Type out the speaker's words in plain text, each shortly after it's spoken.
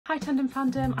Hi Tandem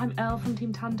fandom, I'm Elle from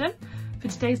Team Tandem. For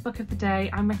today's book of the day,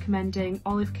 I'm recommending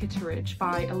Kitteridge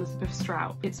by Elizabeth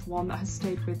Strout. It's one that has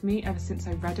stayed with me ever since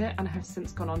I read it and I have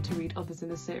since gone on to read others in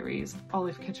the series.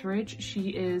 Kitteridge,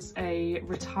 she is a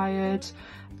retired,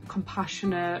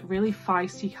 compassionate, really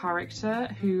feisty character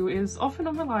who is often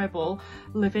unreliable,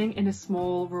 living in a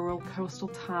small rural coastal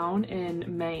town in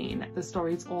Maine. The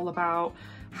story is all about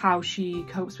how she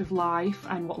copes with life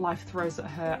and what life throws at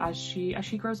her as she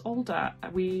grows older.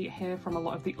 We hear from a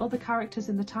lot of the other characters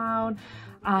in the town,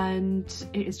 and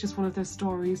it is just one of those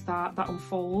stories that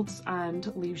unfolds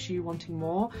and leaves you wanting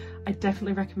more. I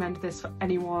definitely recommend this for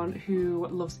anyone who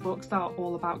loves books that are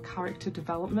all about character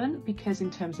development, because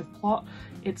in terms of plot,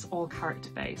 it's all character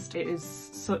based. It is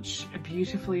such a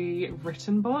beautifully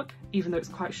written book. Even though it's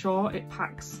quite short, it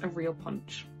packs a real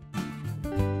punch.